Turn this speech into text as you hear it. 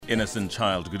Innocent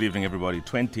Child. Good evening, everybody.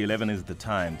 2011 is the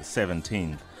time, the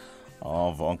 17th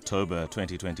of October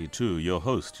 2022. Your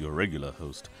host, your regular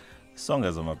host,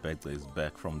 Songas Amabekle, is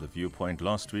back from The Viewpoint.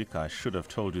 Last week, I should have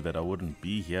told you that I wouldn't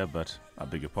be here, but I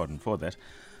beg your pardon for that.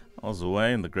 I was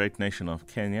away in the great nation of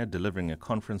Kenya delivering a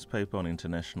conference paper on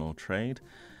international trade,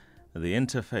 the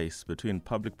interface between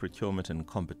public procurement and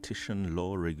competition,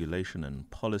 law, regulation, and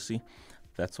policy.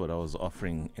 That's what I was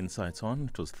offering insights on.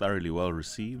 It was thoroughly well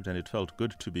received, and it felt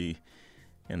good to be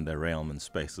in the realm and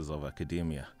spaces of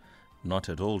academia. Not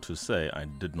at all to say I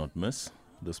did not miss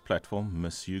this platform,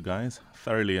 miss you guys.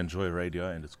 Thoroughly enjoy radio,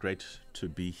 and it's great to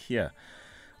be here.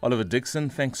 Oliver Dixon,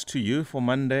 thanks to you for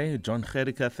Monday. John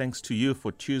Gerika, thanks to you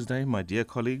for Tuesday, my dear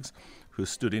colleagues who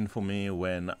stood in for me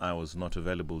when I was not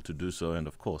available to do so, and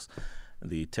of course,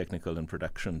 the technical and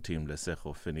production team,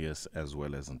 Lesego, Phineas, as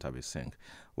well as Ntabi Singh.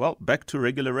 Well, back to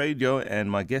regular radio, and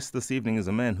my guest this evening is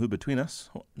a man who, between us,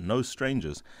 no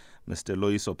strangers, Mr.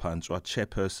 Loyiso,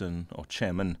 chairperson or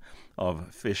chairman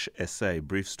of FishSA.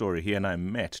 Brief story, he and I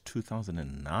met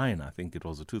 2009, I think it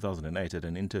was, or 2008, at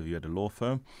an interview at a law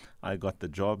firm. I got the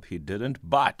job, he didn't,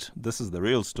 but this is the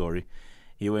real story.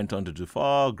 He went on to do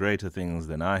far greater things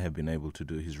than I have been able to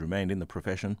do. He's remained in the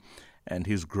profession, and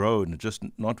he's grown just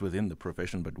not within the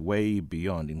profession, but way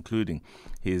beyond, including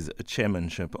his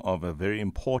chairmanship of a very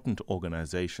important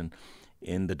organization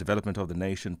in the development of the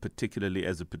nation, particularly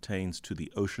as it pertains to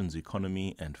the ocean's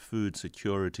economy and food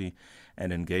security,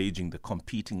 and engaging the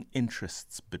competing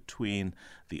interests between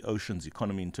the ocean's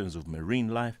economy in terms of marine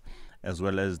life, as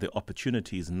well as the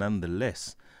opportunities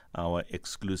nonetheless our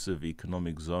exclusive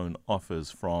economic zone offers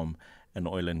from an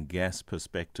oil and gas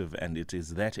perspective, and it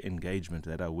is that engagement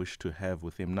that I wish to have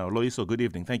with him now. Loyiso, good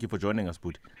evening. Thank you for joining us,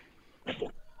 Bud.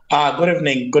 Good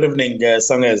evening,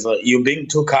 Songas. You're being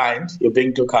too kind.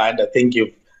 I think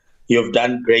you've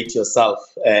done great yourself.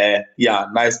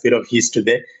 Nice bit of history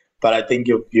there, but I think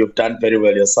you've done very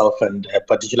well yourself, and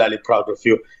particularly proud of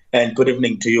you. And good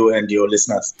evening to you and your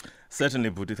listeners.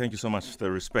 Certainly, Budi. Thank you so much. The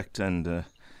respect and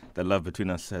the love between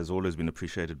us has always been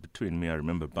appreciated between me. I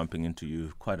remember bumping into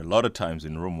you quite a lot of times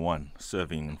in room 1,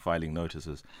 serving and filing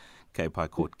notices, Cape High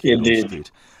Court, Kilo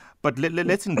Street. But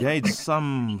let's engage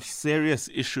some serious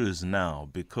issues now,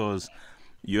 because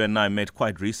you and I met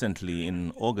quite recently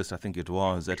in August, I think it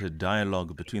was, at a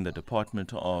dialogue between the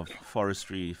Department of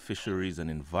Forestry, Fisheries and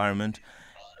Environment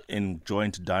in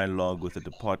joint dialogue with the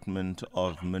Department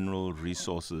of Mineral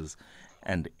Resources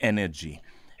and Energy.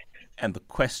 And the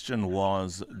question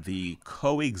was the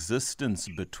coexistence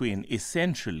between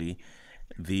essentially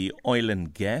the oil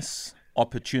and gas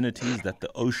opportunities that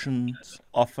the oceans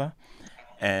offer,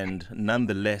 and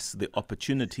nonetheless the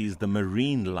opportunities, the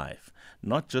marine life,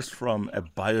 not just from a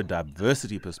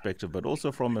biodiversity perspective, but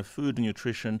also from a food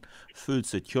nutrition, food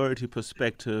security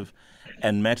perspective,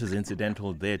 and matters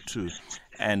incidental there too.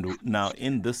 And now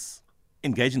in this,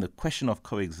 engaging the question of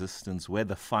coexistence, where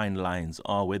the fine lines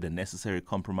are, where the necessary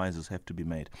compromises have to be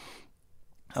made.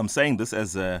 I'm saying this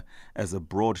as a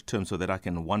broad term so that I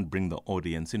can, one, bring the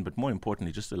audience in, but more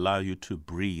importantly, just allow you to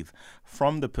breathe.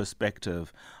 From the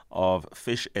perspective of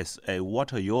FishSA,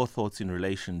 what are your thoughts in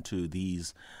relation to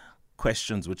these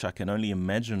questions, which I can only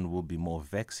imagine will be more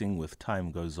vexing with time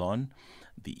goes on?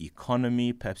 The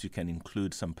economy, perhaps you can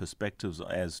include some perspectives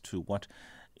as to what,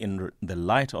 in the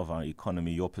light of our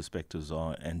economy, your perspectives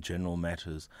are, and general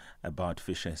matters about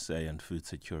FishSA and food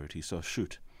security. So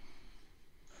shoot.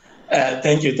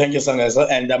 Thank you, Songas.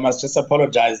 And I must just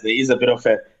apologize. There is a bit of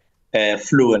a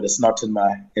flu, and it's not in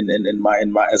my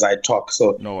as I talk.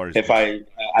 So no worries. If I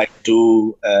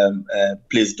do,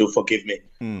 please do forgive me.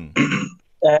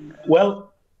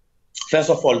 Well,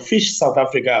 first of all, Fish South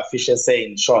Africa, FishSA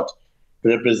in short,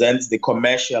 represents the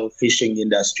commercial fishing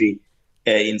industry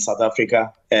in South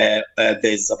Africa.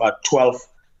 There's about 12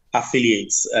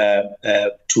 affiliates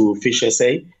to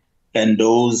FishSA, and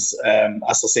those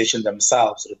associations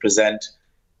themselves represent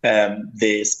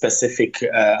the specific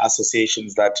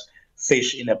associations that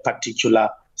fish in a particular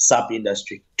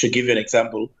sub-industry. To give you an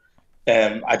example,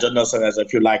 I don't know, so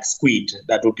if you like squid,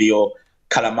 that would be your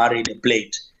calamari in a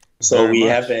plate. So we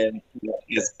have,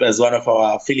 as one of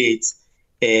our affiliates,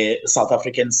 a South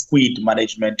African Squid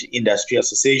Management Industry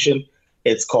Association.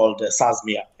 It's called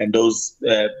SASMIA, and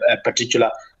that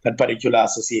particular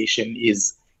association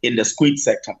is in the squid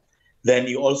sector. Then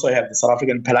you also have the South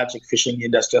African Pelagic Fishing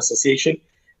Industry Association,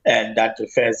 and that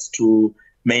refers to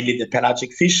mainly the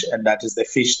pelagic fish, and that is the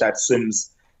fish that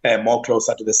swims more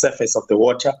closer to the surface of the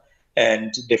water.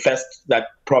 And the first that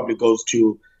probably comes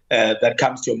to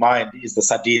your mind is the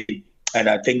sardine. And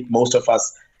I think most of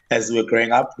us, as we were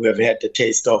growing up, we have had the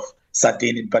taste of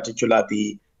sardine, in particular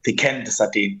the canned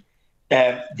sardine.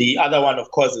 The other one,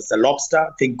 of course, is the lobster.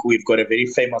 I think we've got a very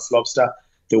famous lobster,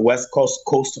 the West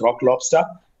Coast Rock Lobster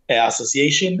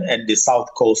Association and the South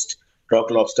Coast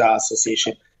Rock Lobster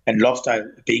Association. And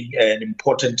lobster being an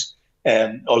important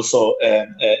also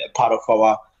part of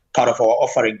our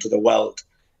offering to the world.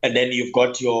 And then you've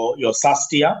got your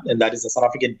SASTIA, and that is the South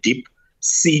African Deep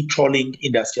Sea Trawling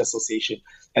Industry Association,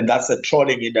 and that's a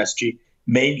trawling industry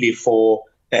mainly for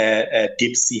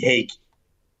deep sea hake.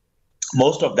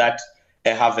 Most of that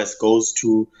harvest goes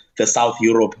to the South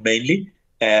Europe mainly,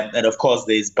 and of course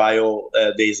there's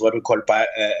what we call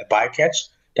bycatch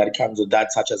that comes with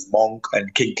that, such as monk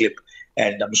and kingklip,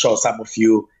 and I'm sure some of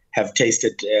you have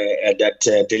tasted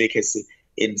that delicacy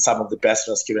in some of the best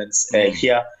restaurants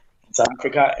here in South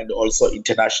Africa and also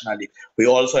internationally. We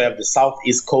also have the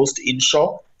Southeast Coast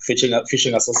Inshore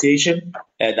Fishing Association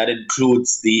that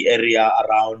includes the area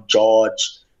around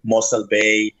George, Mossel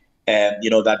Bay,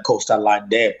 that coastal line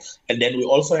there. And then we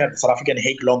also have the South African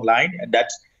Hake Long Line, and that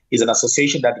is an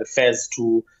association that refers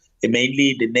to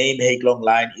mainly the name Hake Long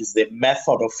Line is the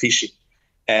method of fishing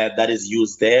that is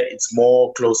used there. It's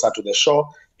more closer to the shore.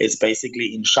 It's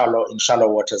basically in shallow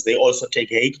waters. They also take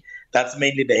hake. That's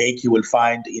mainly the hake you will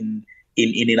find in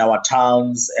our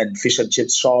towns and fish and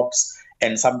chips shops,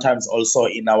 and sometimes also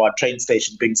in our train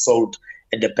station being sold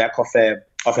in the back of a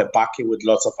bakkie with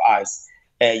lots of ice.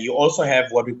 You also have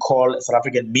what we call South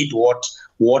African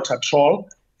mid-water trawl,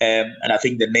 and I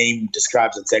think the name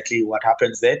describes exactly what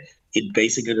happens there. It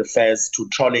basically refers to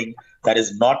trawling that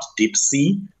is not deep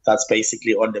sea. That's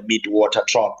basically on the mid-water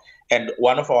trawl. And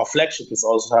one of our flagships is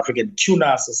also South African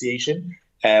Tuna Association.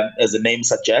 As the name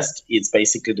suggests, it's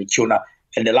basically the tuna.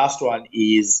 And the last one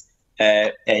is,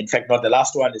 in fact, not the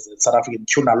last one, is the South African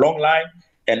Tuna Long Line,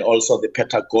 and also the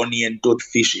Patagonian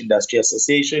Toothfish Industry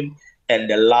Association, and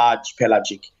the large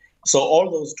pelagic. So all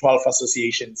those 12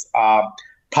 associations are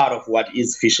part of what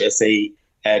is FishSA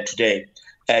today.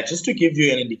 Just to give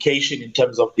you an indication in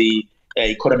terms of the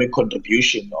economic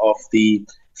contribution of the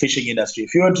fishing industry,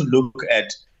 if you were to look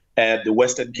at the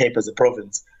Western Cape as a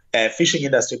province, fishing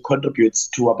industry contributes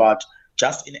to about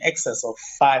just in excess of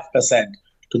 5%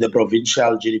 to the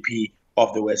provincial GDP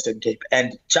of the Western Cape,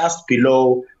 and just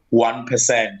below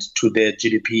 1% to the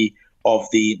GDP of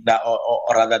the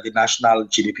national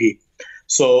GDP.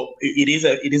 So it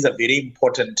is a very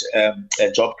important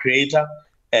job creator.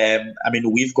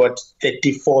 We've got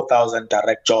 34,000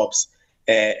 direct jobs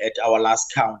at our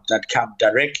last count that come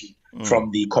directly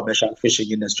from the commercial fishing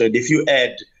industry. And if you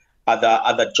add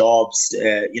other jobs,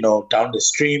 down the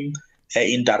stream,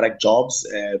 indirect jobs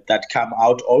that come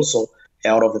out also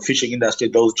out of the fishing industry,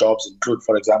 those jobs include,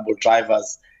 for example,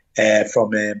 drivers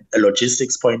from a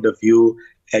logistics point of view.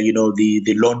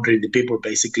 The laundry, the people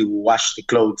basically who wash the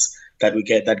clothes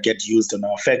that get used in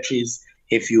our factories.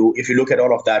 If you look at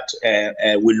all of that,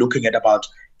 we're looking at about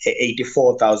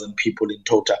 84,000 people in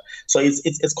total. So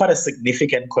it's quite a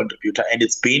significant contributor, and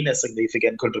it's been a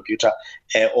significant contributor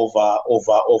over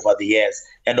the years.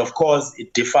 And of course,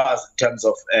 it differs in terms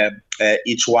of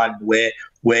each one where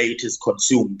it is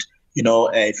consumed.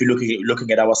 If you're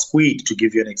looking at our squid, to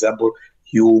give you an example,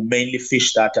 you mainly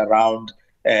fish that around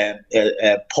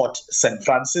Port St.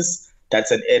 Francis.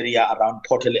 That's an area around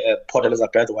Port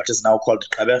Elizabeth, what is now called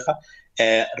Gqeberha,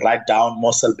 right down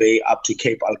Mossel Bay up to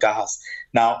Cape Algahas.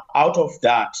 Now, out of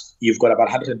that, you've got about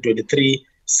 123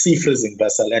 sea freezing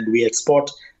vessels, and we export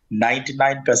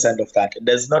 99% of that. And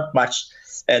there's not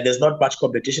much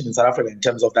competition in South Africa in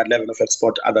terms of that level of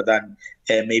export, other than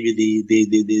maybe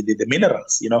the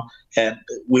minerals. And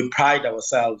we pride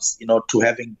ourselves, to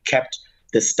having kept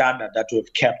the standard that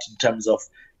we've kept in terms of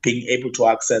being able to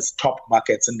access top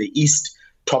markets in the East,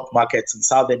 top markets in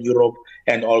Southern Europe,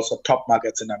 and also top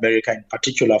markets in America, in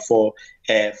particular for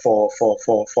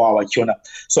our tuna.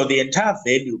 So the entire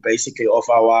value basically of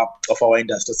our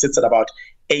industry sits at about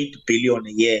 8 billion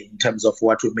a year in terms of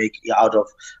what we make out of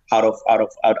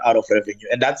revenue,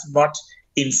 and that's not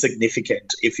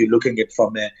insignificant if you're looking at it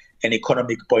from an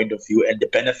economic point of view, and the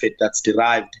benefit that's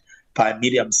derived by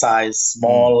medium-sized,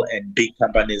 small, and big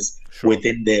companies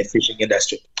within the fishing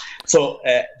industry. So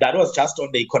that was just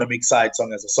on the economic side,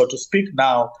 Songaza. So to speak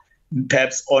now,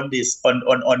 perhaps on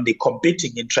the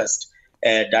competing interest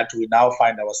that we now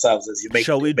find ourselves, as you make.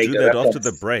 Shall we do that reference after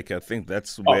the break? I think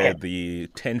that's where the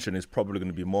tension is probably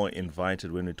going to be more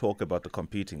invited when we talk about the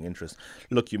competing interest.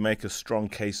 Look, you make a strong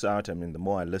case out. The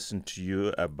more I listen to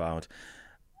you about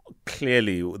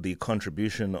clearly the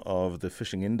contribution of the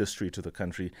fishing industry to the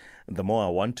country, the more I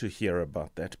want to hear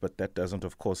about that. But that doesn't,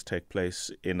 of course, take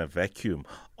place in a vacuum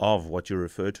of what you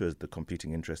refer to as the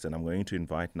competing interest. And I'm going to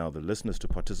invite now the listeners to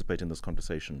participate in this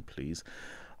conversation, please.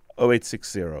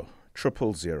 0860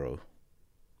 000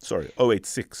 Sorry,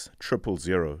 086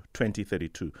 000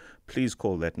 2032. Please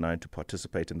call that 9 to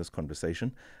participate in this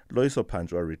conversation. Loyiso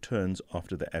Phantswa returns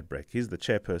after the ad break. He's the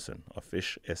chairperson of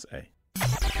FishSA.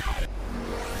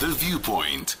 The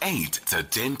Viewpoint, 8 to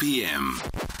 10 p.m.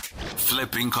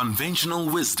 Flipping conventional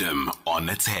wisdom on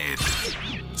its head.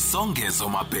 Songezo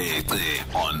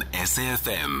Mapete on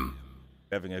SAFM.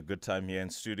 Having a good time here in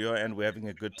studio, and we're having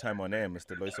a good time on air.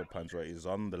 Mr. Loyiso Phantswa is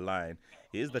on the line.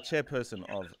 He is the chairperson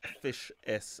of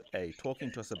FishSA,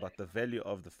 talking to us about the value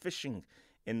of the fishing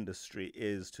industry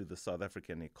is to the South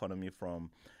African economy from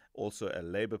also a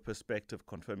labor perspective,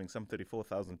 confirming some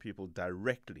 34,000 people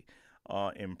directly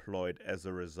are employed as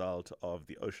a result of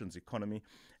the ocean's economy.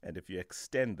 And if you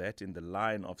extend that in the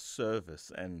line of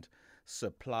service and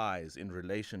supplies in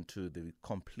relation to the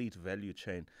complete value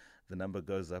chain, the number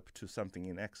goes up to something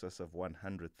in excess of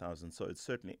 100,000. So it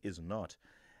certainly is not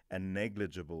a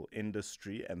negligible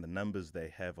industry, and the numbers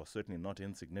they have are certainly not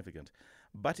insignificant.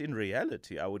 But in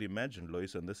reality, I would imagine,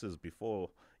 Loyiso, and this is before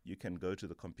you can go to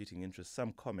the competing interests,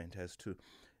 some comment as to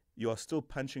you are still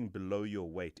punching below your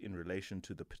weight in relation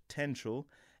to the potential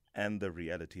and the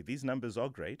reality. These numbers are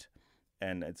great,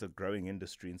 and it's a growing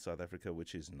industry in South Africa,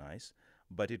 which is nice,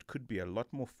 but it could be a lot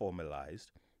more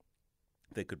formalized.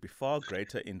 There could be far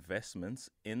greater investments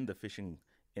in the fishing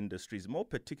industries, more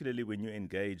particularly when you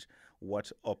engage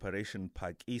what Operation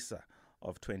Phakisa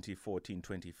of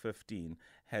 2014-2015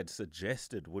 had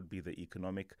suggested would be the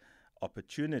economic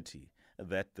opportunity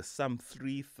that the some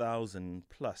 3,000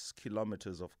 plus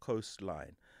kilometers of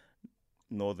coastline,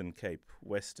 Northern Cape,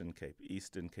 Western Cape,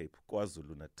 Eastern Cape,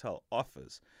 KwaZulu-Natal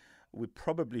offers. We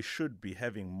probably should be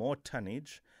having more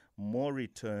tonnage, more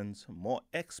returns, more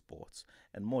exports,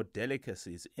 and more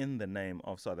delicacies in the name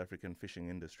of South African fishing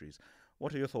industries.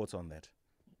 What are your thoughts on that?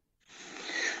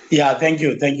 Yeah, thank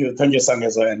you,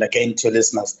 Sangezo, and again to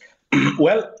listeners.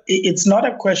 Well, it's not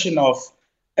a question of,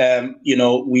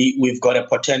 we've got a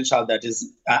potential that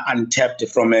is untapped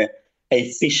from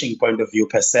a fishing point of view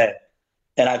per se.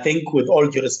 And I think with all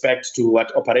due respect to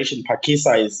what Operation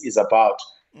Phakisa is about,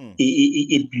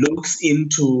 it looks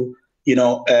into,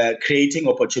 creating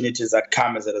opportunities that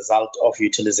come as a result of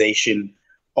utilization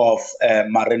of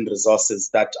marine resources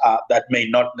that may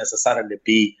not necessarily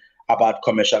be about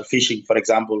commercial fishing. For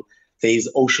example, there is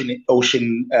ocean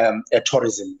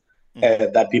tourism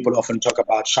that people often talk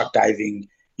about, shark diving,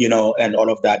 and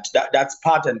all of that. That's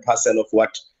part and parcel of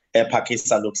what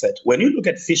Phakisa looks at. When you look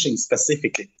at fishing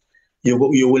specifically, you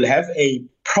will have a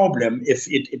problem if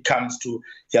it comes to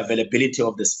the availability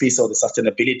of the species or the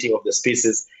sustainability of the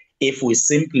species if we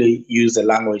simply use a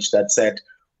language that said,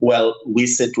 well, we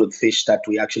sit with fish that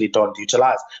we actually don't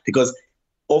utilize. Because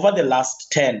over the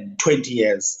last 10, 20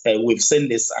 years, we've seen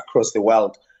this across the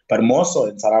world, but more so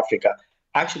in South Africa.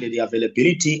 Actually, the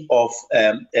availability of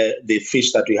the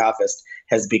fish that we harvest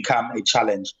has become a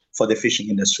challenge for the fishing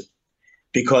industry.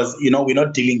 Because, we're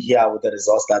not dealing here with a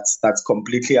resource that's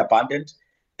completely abundant.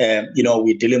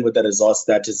 We're dealing with a resource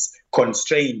that is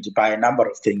constrained by a number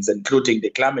of things, including the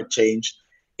climate change,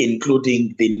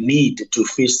 including the need to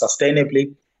fish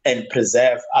sustainably and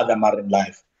preserve other marine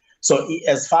life. So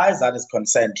as far as that is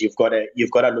concerned, you've got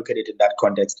to look at it in that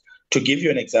context. To give you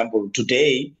an example,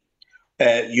 today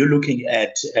you're looking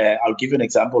at. I'll give you an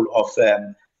example of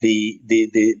the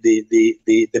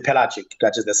pelagic,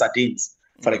 that is the sardines,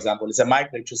 for example. It's a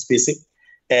migratory species.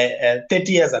 30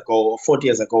 years ago or 40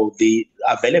 years ago, the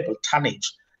available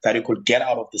tonnage that you could get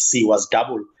out of the sea was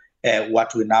double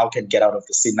what we now can get out of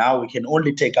the sea. Now we can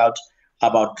only take out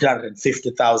about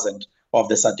 350,000 of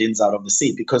the sardines out of the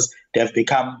sea because they've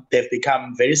become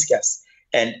very scarce,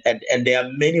 and there are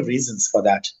many reasons for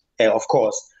that, of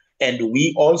course. And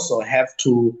we also have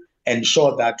to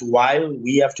ensure that while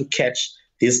we have to catch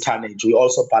this tonnage, we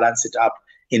also balance it up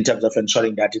in terms of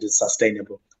ensuring that it is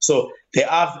sustainable. So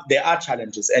there are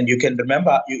challenges, and you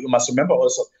must remember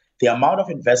also the amount of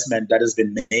investment that has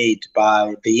been made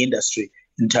by the industry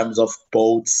in terms of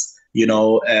boats.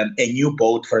 A new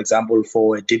boat, for example,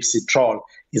 for a deep sea trawl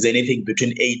is anything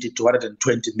between 80 to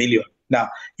 120 million. Now,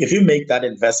 if you make that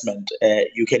investment,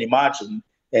 you can imagine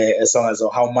as long as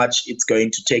how much it's going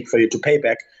to take for you to pay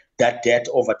back that debt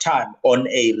over time on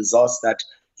a resource that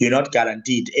you're not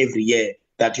guaranteed every year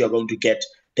that you're going to get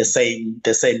the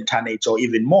same tonnage or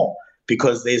even more,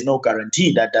 because there's no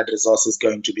guarantee that that resource is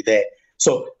going to be there.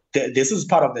 So this is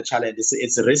part of the challenge.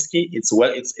 It's risky. It's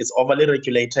overly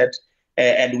regulated.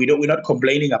 And we're not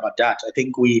complaining about that. I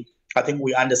think we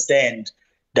understand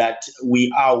that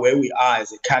we are where we are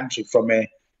as a country from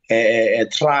a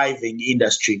thriving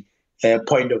industry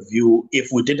point of view. If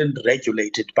we didn't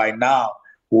regulate it by now,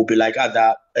 we'll be like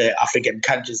other African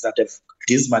countries that have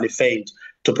dismally failed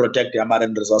to protect their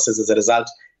marine resources. As a result,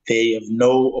 they have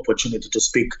no opportunity to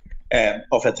speak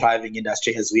of a thriving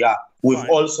industry as we are. We've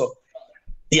also,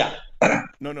 yeah.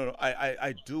 No.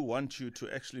 I do want you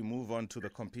to actually move on to the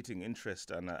competing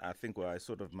interest, and I think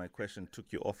my question took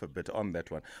you off a bit on that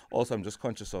one. Also, I'm just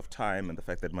conscious of time and the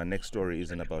fact that my next story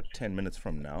is in about 10 minutes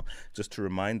from now. Just to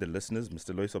remind the listeners,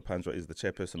 Mr. Loyiso Phantswa is the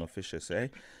chairperson of FishSA.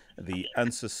 The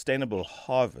unsustainable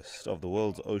harvest of the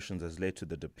world's oceans has led to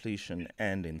the depletion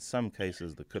and, in some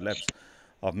cases, the collapse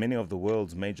of many of the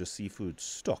world's major seafood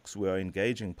stocks. We are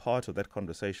engaging part of that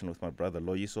conversation with my brother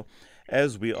Loyiso,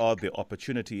 as we are the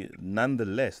opportunity,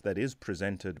 nonetheless, that is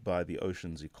presented by the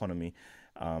ocean's economy,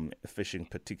 fishing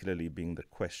particularly being the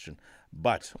question.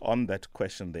 But on that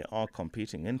question, there are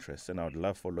competing interests, and I would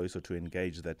love for Loyiso to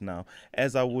engage that now,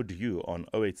 as I would you on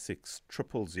 086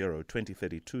 000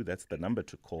 2032. That's the number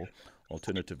to call.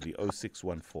 Alternatively,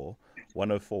 0614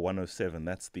 104 107.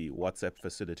 That's the WhatsApp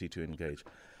facility to engage.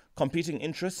 Competing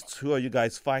interests, who are you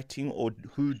guys fighting, or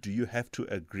who do you have to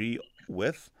agree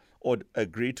with or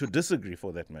agree to disagree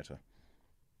for that matter?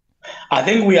 I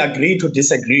think we agree to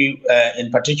disagree in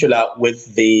particular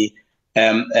with the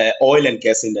oil and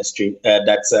gas industry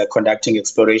that's conducting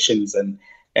explorations and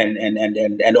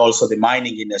also the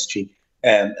mining industry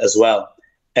as well.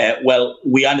 Well,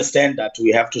 we understand that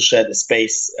we have to share the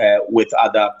space with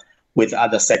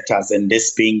other sectors, and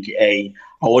this being I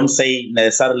won't say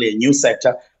necessarily a new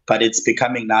sector, but it's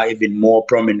becoming now even more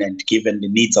prominent given the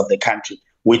needs of the country,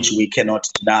 which we cannot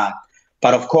deny.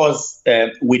 But of course,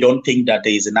 we don't think that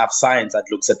there is enough science that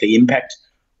looks at the impact.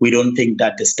 We don't think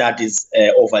that the studies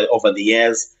over the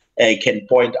years can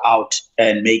point out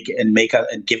and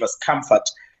give us comfort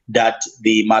that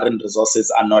the marine resources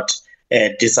are not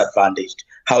disadvantaged.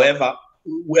 However,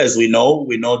 as we know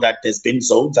that there's been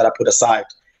zones that are put aside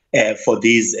for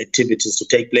these activities to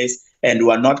take place. And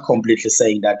we're not completely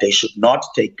saying that they should not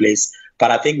take place. But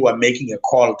I think we're making a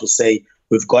call to say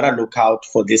we've got to look out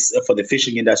for this, for the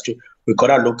fishing industry. We've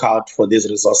got to look out for these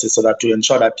resources so that to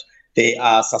ensure that they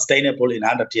are sustainable in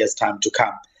 100 years' time to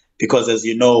come. Because as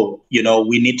you know,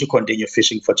 we need to continue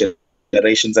fishing for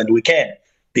generations, and we can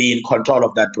be in control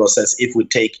of that process if we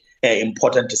take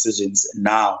important decisions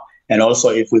now. And also,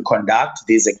 if we conduct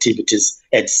these activities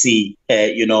at sea,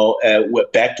 we're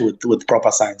backed with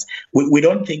proper science. We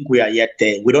don't think we are yet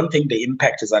there. We don't think the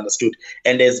impact is understood.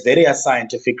 And there's various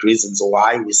scientific reasons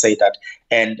why we say that.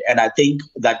 And I think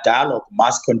that dialogue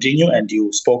must continue. And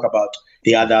you spoke about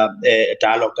the other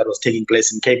dialogue that was taking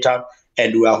place in Cape Town.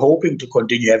 And we are hoping to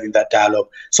continue having that dialogue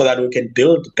so that we can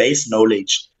build base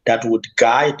knowledge that would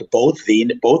guide both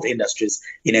industries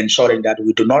in ensuring that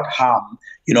we do not harm,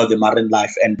 the marine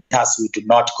life, and thus we do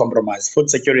not compromise food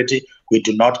security. We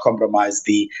do not compromise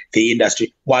the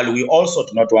industry, while we also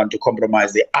do not want to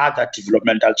compromise the other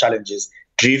developmental challenges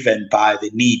driven by the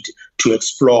need to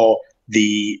explore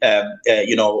the,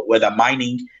 whether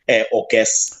mining or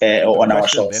gas on our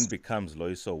shores. The question then becomes,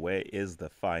 Loyiso, where is the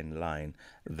fine line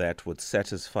that would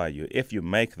satisfy you if you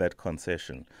make that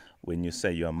concession when you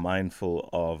say you are mindful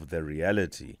of the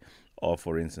reality of,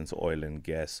 for instance, oil and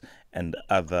gas and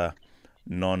other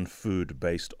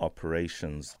non-food-based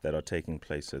operations that are taking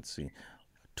place at sea?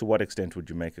 To what extent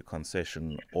would you make a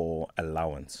concession or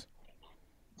allowance?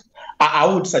 I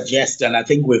would suggest, and I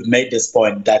think we've made this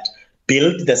point, that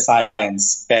build the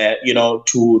science,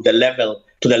 to the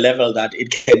level that it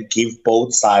can give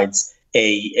both sides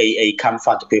a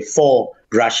comfort before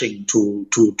rushing to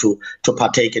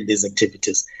partake in these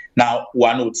activities. Now,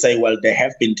 one would say, well, they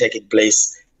have been taking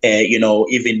place, even though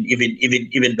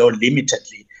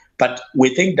limitedly. But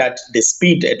we think that the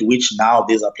speed at which now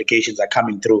these applications are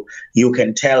coming through, you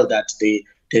can tell that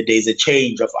there's a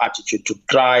change of attitude to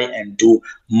try and do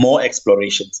more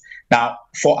explorations. Now,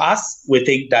 for us, we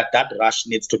think that rush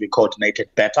needs to be coordinated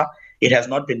better. It has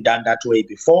not been done that way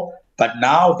before, but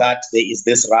now that there is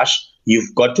this rush,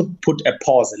 you've got to put a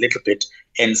pause a little bit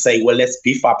and say, well, let's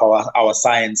beef up our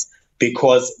science,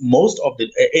 because most of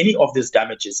any of these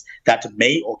damages that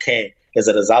may occur as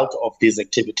a result of these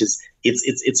activities,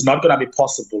 it's not going to be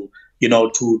possible,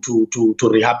 to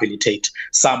rehabilitate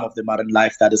some of the marine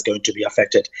life that is going to be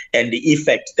affected, and the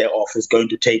effect thereof is going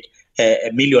to take a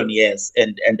million years,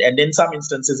 and in some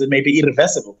instances it may be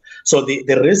irreversible. So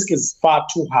the risk is far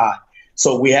too high.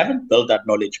 So we haven't built that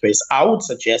knowledge base. I would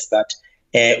suggest that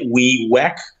we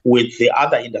work with the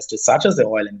other industries, such as the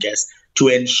oil and gas, to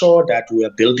ensure that we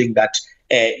are building that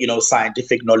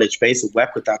scientific knowledge base. We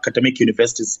work with academic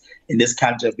universities in this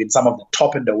country, have been some of the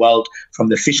top in the world from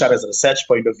the fisheries research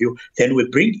point of view. Then we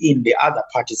bring in the other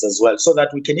parties as well, so that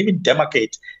we can even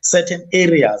demarcate certain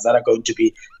areas that are going to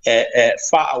be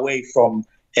far away from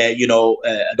I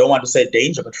don't want to say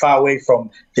danger, but far away from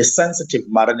the sensitive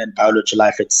marine and biology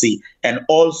life at sea, and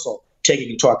also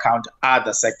taking into account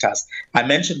other sectors. I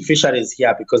mentioned fisheries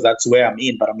here because that's where I'm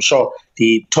in, but I'm sure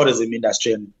the tourism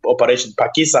industry and Operation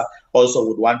Pakisa also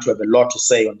would want to have a lot to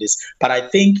say on this. But I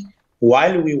think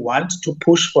while we want to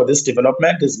push for this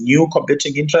development, there's new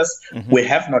competing interests. We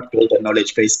have not built a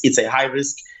knowledge base. It's a high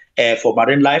risk for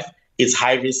marine life. It's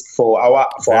high risk for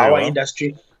our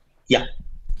industry. Yeah.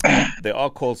 There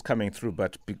are calls coming through,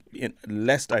 but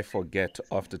lest I forget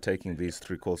after taking these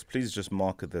 3 calls, please just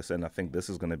mark this, and I think this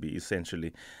is going to be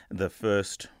essentially the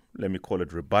first, let me call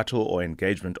it rebuttal or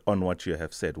engagement on what you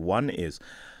have said. One is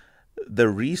the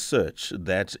research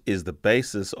that is the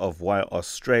basis of why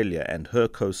Australia and her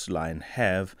coastline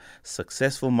have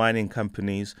successful mining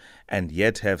companies and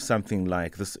yet have something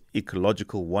like this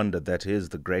ecological wonder that is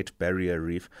the Great Barrier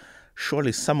Reef.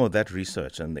 Surely some of that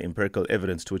research and the empirical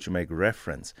evidence to which you make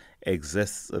reference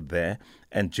exists there.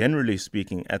 And generally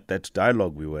speaking, at that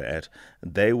dialogue we were at,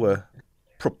 they were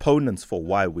proponents for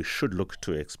why we should look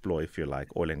to explore, if you like,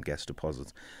 oil and gas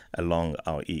deposits along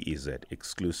our EEZ,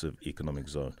 exclusive economic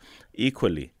zone.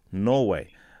 Equally, Norway,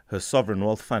 her sovereign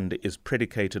wealth fund is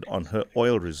predicated on her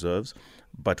oil reserves,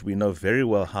 but we know very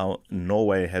well how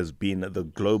Norway has been the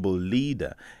global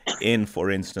leader in, for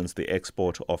instance, the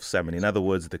export of salmon. In other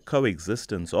words, the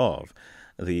coexistence of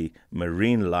the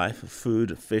marine life,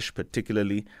 food, fish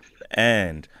particularly,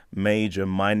 and major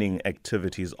mining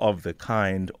activities of the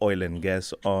kind, oil and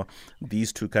gas, are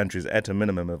these 2 countries at a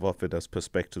minimum have offered us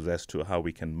perspectives as to how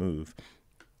we can move.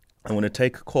 I want to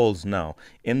take calls now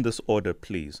in this order,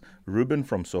 please. Ruben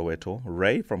from Soweto,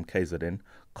 Ray from KZN,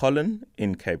 Colin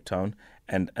in Cape Town,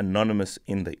 and Anonymous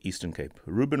in the Eastern Cape.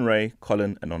 Ruben, Ray,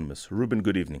 Colin, Anonymous. Ruben,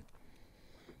 good evening.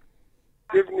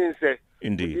 Good evening, sir.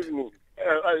 Indeed. Good evening.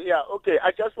 Okay.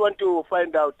 I just want to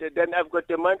find out. Then I've got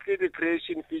a monthly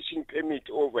recreation fishing permit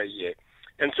over here.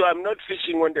 And so I'm not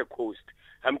fishing on the coast.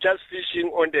 I'm just fishing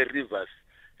on the rivers.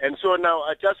 And so now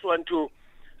I just want to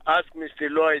ask Mr.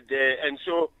 Lloyd there. And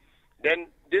so then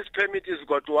this permit has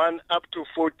got 1 up to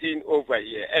 14 over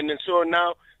here. And so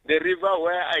now the river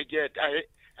where I get, I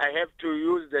have to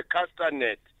use the caster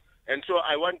net. And so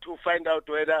I want to find out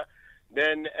whether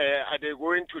then are they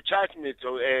going to charge me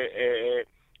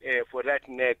for that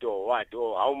net or what,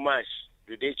 or how much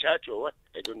do they charge or what?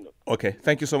 I don't know. Okay,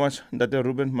 thank you so much, Ndade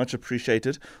Ruben. Much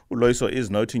appreciated. Loyiso is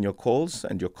noting your calls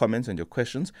and your comments and your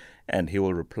questions, and he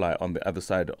will reply on the other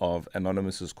side of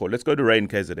Anonymous's call. Let's go to Ray in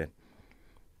KZN.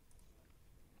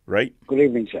 Ray? Good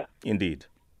evening, sir. Indeed.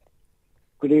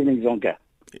 Good evening, Zonka.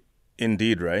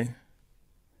 Indeed, Ray.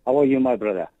 How are you, my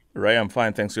brother? Ray, I'm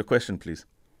fine. Thanks. Your question, please.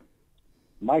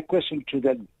 My question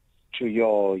to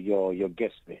your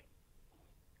guest there.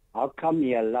 How come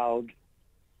he allowed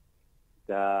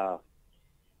the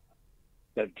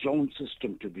drone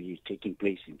system to be taking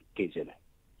place in KZN,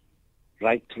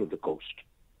 right through the coast?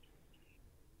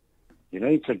 You know,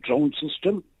 it's a drone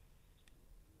system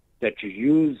that you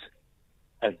use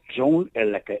a drone,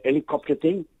 like a helicopter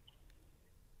thing.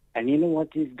 And you know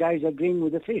what these guys are doing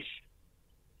with the fish?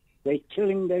 They're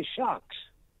killing their sharks.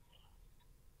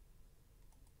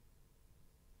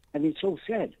 And it's so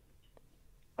sad.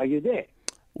 Are you there?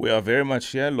 We are very much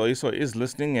here. Loyiso is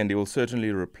listening and he will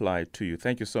certainly reply to you.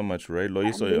 Thank you so much, Ray.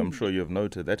 Loyiso, I'm sure you have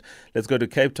noted that. Let's go to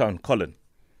Cape Town. Colin.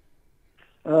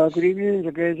 Good evening,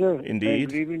 Gazer. Indeed.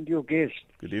 Good evening to your guest.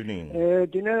 Good evening.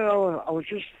 I was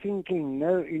just thinking,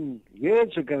 in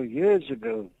years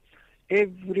ago,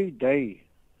 every day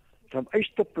from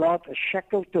Easterplaat to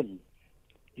Shackleton,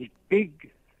 these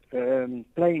big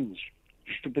planes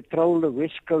used to patrol the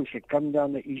west coast and come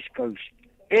down the east coast.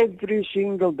 Every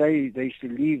single day they used to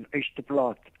leave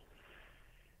Easterplaat.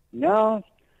 Now,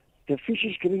 the fish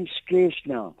is getting scarce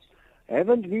now.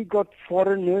 Haven't we got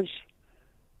foreigners,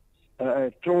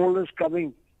 trawlers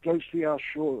coming close to our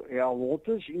shore,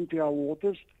 into our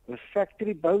waters, with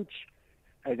factory boats?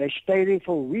 They stay there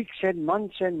for weeks and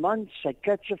months. They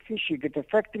catch a fish. You get the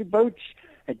factory boats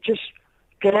and just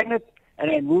clean it and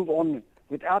then move on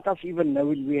without us even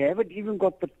knowing. We haven't even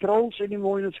got patrols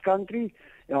anymore in this country.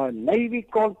 Our Navy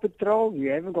can't patrol. We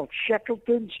haven't got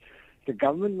Shackletons. The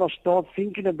government must start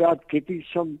thinking about getting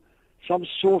some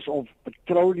source of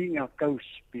patrolling our coast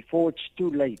before it's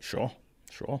too late. Sure.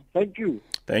 Thank you.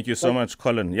 Thank you so much,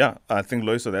 Colin. Yeah, I think,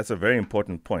 Loyiso, that's a very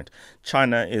important point.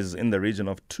 China is in the region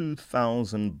of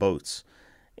 2,000 boats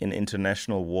in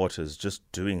international waters, just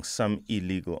doing some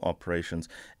illegal operations.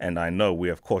 And I know we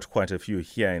have caught quite a few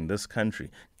here in this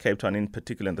country, Cape Town in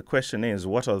particular. And the question is,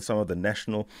 what are some of the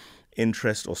national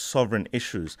interest or sovereign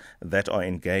issues that are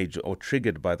engaged or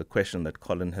triggered by the question that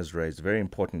Colin has raised? Very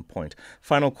important point.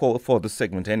 Final call for this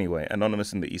segment anyway.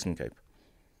 Anonymous in the Eastern Cape.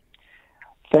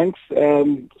 Thanks,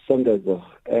 Songezo,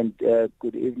 and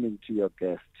good evening to your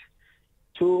guest.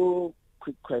 2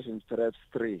 quick questions, perhaps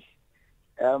 3.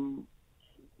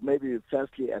 Maybe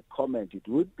firstly a comment. It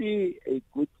would be a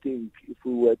good thing if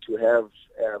we were to have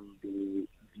the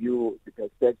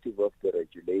perspective of the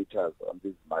regulators on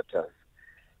these matters,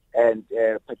 and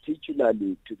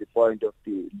particularly to the point of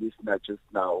the listener just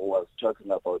now who was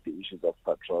talking about the issues of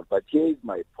patrol. But here is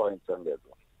my point, Songezo.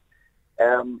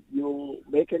 You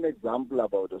make an example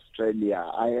about Australia.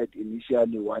 I had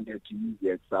initially wanted to use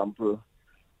the example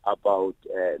about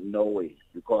Norway,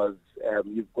 because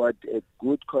you've got a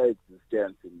good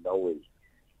coexistence in Norway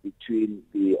between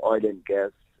the oil and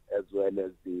gas as well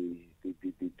as the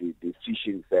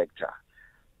fishing sector.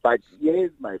 But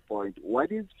here's my point.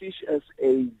 What is FishSA's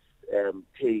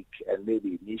take and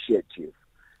maybe initiative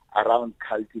around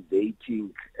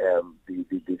cultivating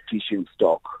the fishing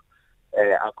stock,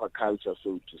 aquaculture,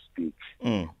 so to speak?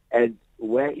 And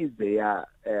where is their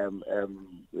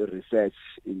research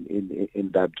in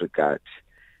that regard?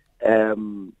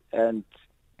 And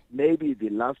maybe the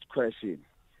last question: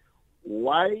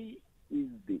 why is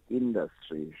the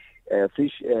industry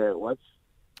what's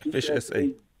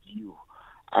FishSA view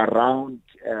around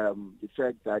the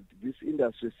fact that this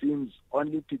industry seems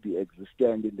only to be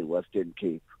existent in the Western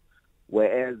Cape,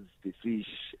 whereas the fish,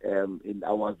 in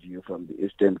our view from the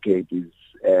Eastern Cape, is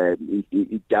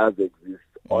it does exist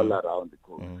all around the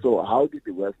coast. So how did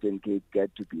the Western Cape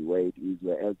get to be where it is,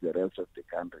 whereas the rest of the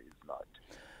country is not?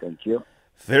 Thank you.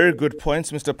 Very good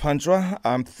points, Mr. Phantswa.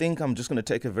 I think I'm just going to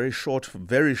take a very short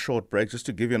break just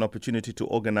to give you an opportunity to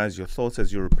organize your thoughts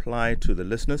as you reply to the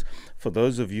listeners. For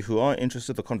those of you who are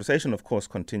interested, the conversation, of course,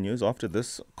 continues after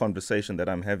this conversation that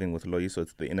I'm having with Loyiso.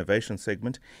 It's the innovation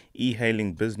segment.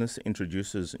 E-hailing business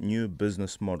introduces new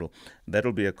business model.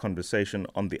 That'll be a conversation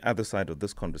on the other side of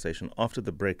this conversation. After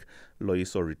the break,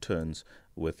 Loyiso returns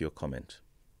with your comment.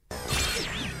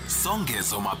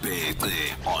 Songezo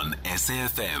Mapete on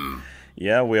SAFM.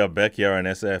 Yeah, we are back here on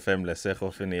SAFM.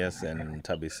 Lesego Phineas and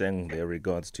Tabiseng, their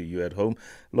regards to you at home.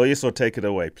 Loyiso, take it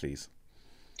away, please.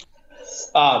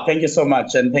 Thank you so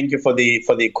much, and thank you for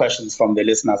the questions from the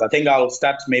listeners. I think I'll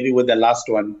start maybe with the last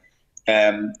one,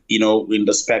 in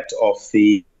respect of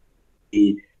the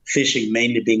fishing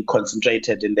mainly being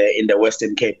concentrated in the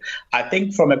Western Cape. I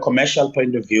think from a commercial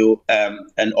point of view,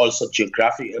 and also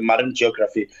marine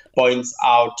geography points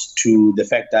out to the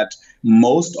fact that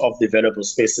most of the valuable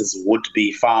species would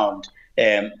be found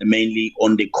mainly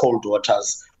on the cold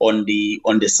waters on the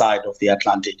side of the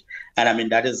Atlantic. And I mean,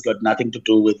 that has got nothing to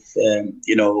do with,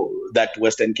 that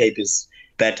Western Cape is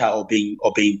better or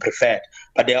being preferred.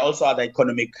 But there are also other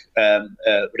economic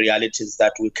realities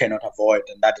that we cannot avoid,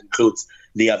 and that includes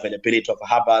the availability of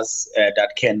harbors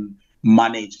that can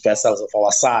manage vessels of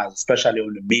our size, especially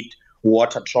on the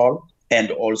mid-water trawl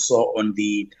and also on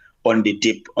the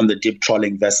deep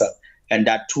trawling vessel. And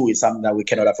that too is something that we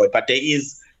cannot avoid. But there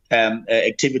is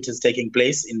activities taking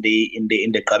place in the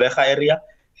Gqeberha area.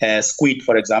 Squid,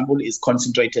 for example, is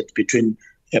concentrated between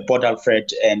Port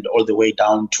Alfred and all the way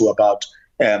down to about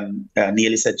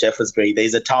nearly said Jeffreys Bay. There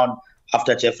is a town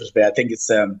after Jeffreys Bay. I think it's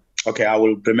I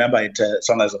will remember it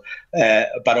soon as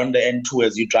but on the N2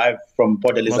 as you drive from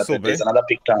Port Elizabeth, there's another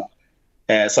big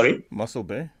town. Sorry? Mossel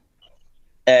Bay?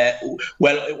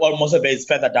 Mossel Bay is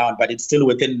further down, but it's still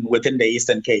within the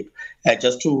Eastern Cape.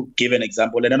 Just to give an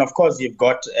example. And then, of course, you've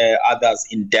got others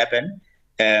in Durban.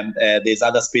 There's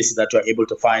other species that you're able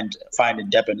to find in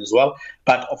Durban as well.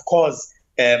 But, of course,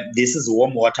 this is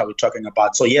warm water we're talking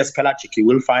about. So, yes, pelagic you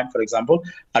will find, for example,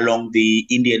 along the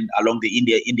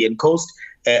Indian coast.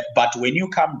 But when you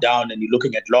come down and you're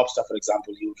looking at lobster, for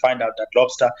example, you'll find out that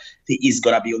lobster is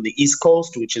going to be on the East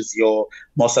Coast, which is your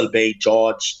Mossel Bay,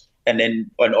 George, and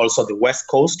also the West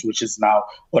Coast, which is now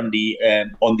on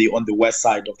the west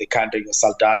side of the country, your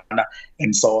Saldanha,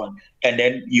 and so on. And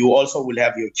then you also will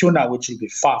have your tuna, which will be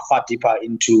far, far deeper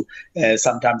into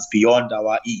sometimes beyond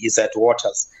our EEZ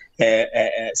waters.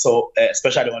 So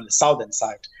especially on the southern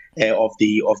side of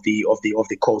the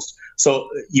coast. So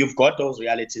you've got those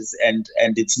realities, and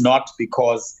it's not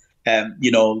because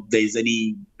there's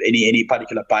any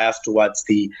particular bias towards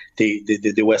the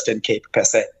Western Cape per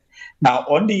se. Now,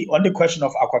 on the question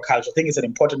of aquaculture, I think it's an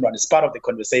important one. It's part of the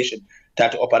conversation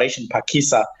that Operation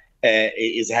Phakisa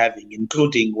is having,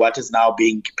 including what is now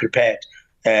being prepared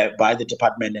by the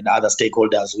department and other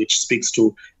stakeholders, which speaks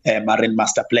to Marine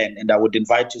Master Plan. And I would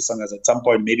invite you, Songas, at some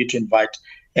point maybe to invite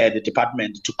the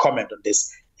department to comment on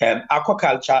this.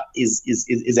 Aquaculture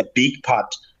is a big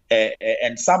part,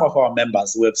 and some of our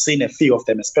members, we have seen a few of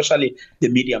them, especially the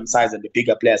medium-sized and the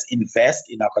bigger players, invest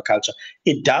in aquaculture.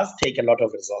 It does take a lot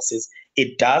of resources.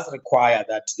 It does require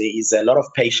that there is a lot of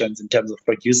patience in terms of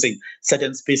producing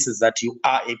certain species that you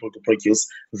are able to produce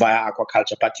via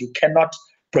aquaculture, but you cannot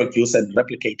produce and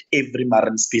replicate every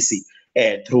marine species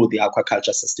through the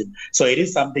aquaculture system. So it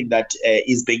is something that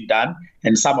is being done,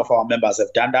 and some of our members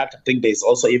have done that. I think there's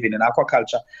also even an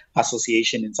aquaculture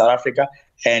association in South Africa,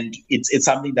 and it's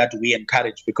something that we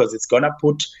encourage because it's going to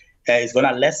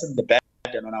lessen the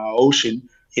burden on our ocean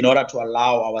in order to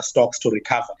allow our stocks to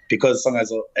recover. Because as long as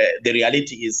the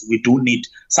reality is, we do need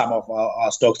some of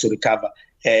our stocks to recover.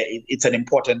 It's an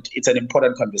important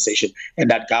conversation, and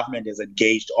that government is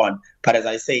engaged on. But as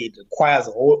I say, it requires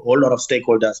a whole lot of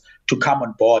stakeholders to come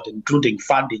on board, including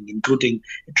funding, including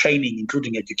training,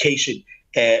 including education,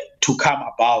 to come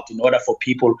about in order for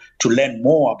people to learn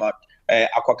more about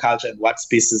aquaculture and what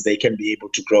species they can be able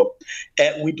to grow.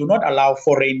 We do not allow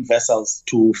foreign vessels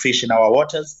to fish in our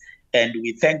waters, and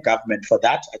we thank government for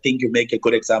that. I think you make a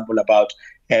good example about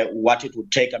what it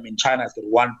would take. I mean, China has got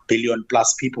 1 billion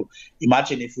plus people.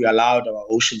 Imagine if we allowed our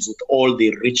oceans with all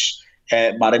the rich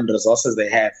marine resources they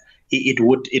have, it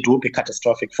would be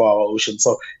catastrophic for our ocean.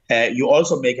 So you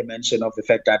also make a mention of the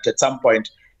fact that at some point,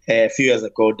 a few years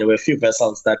ago, there were a few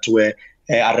vessels that were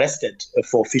arrested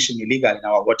for fishing illegal in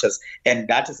our waters. And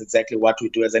that is exactly what we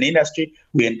do as an industry.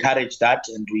 We encourage that,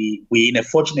 and we're in a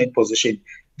fortunate position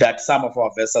that some of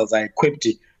our vessels are equipped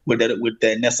with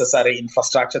the necessary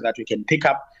infrastructure that we can pick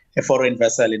up a foreign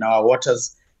vessel in our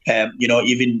waters.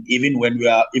 Even when we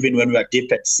are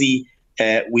deep at sea,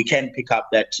 we can pick up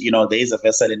that there is a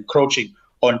vessel encroaching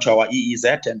onto our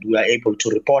EEZ, and we are able to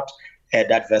report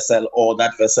that vessel, or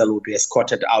that vessel will be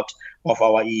escorted out of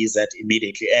our EEZ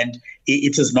immediately. And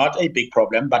it is not a big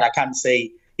problem, but I can't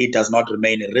say it does not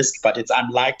remain a risk, but it's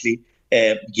unlikely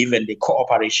given the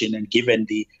cooperation and given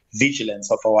the vigilance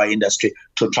of our industry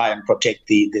to try and protect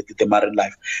the marine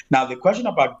life. Now, the question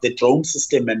about the drone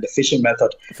system and the fishing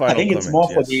method, I think it's more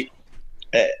for the...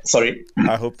 sorry?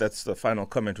 I hope that's the final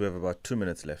comment. We have about 2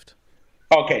 minutes left.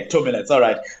 Okay, 2 minutes. All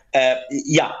right.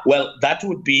 Well, that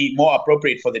would be more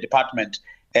appropriate for the Department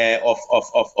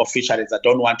of Fisheries. I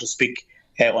don't want to speak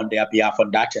on their behalf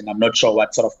on that, and I'm not sure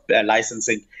what sort of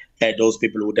licensing those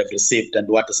people would have received and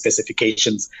what the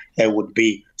specifications would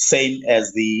be. Same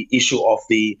as the issue of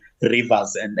the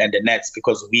rivers and the nets,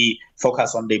 because we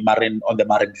focus on the marine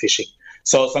fishing.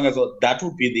 So that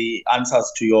would be the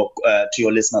answers to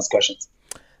your listeners' questions.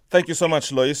 Thank you so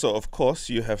much, Loyiso. Of course,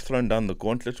 you have thrown down the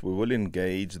gauntlet. We will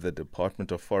engage the Department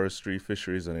of Forestry,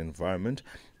 Fisheries and Environment,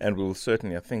 and we will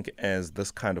certainly, I think, as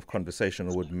this kind of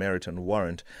conversation would merit and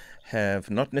warrant,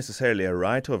 have not necessarily a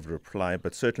right of reply,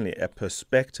 but certainly a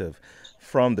perspective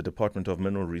from the Department of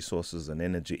Mineral Resources and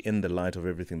Energy in the light of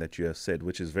everything that you have said,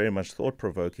 which is very much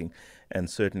thought-provoking and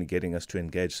certainly getting us to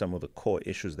engage some of the core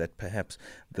issues that perhaps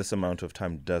this amount of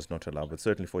time does not allow. But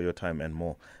certainly for your time and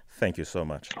more, thank you so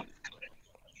much.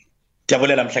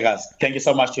 Thank you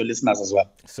so much to your listeners as well.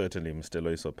 Certainly, Mr.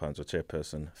 Loyiso Phantswa,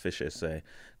 Chairperson, FishSA,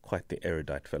 quite the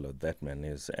erudite fellow that man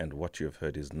is, and what you have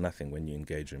heard is nothing when you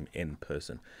engage him in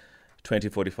person.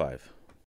 2045.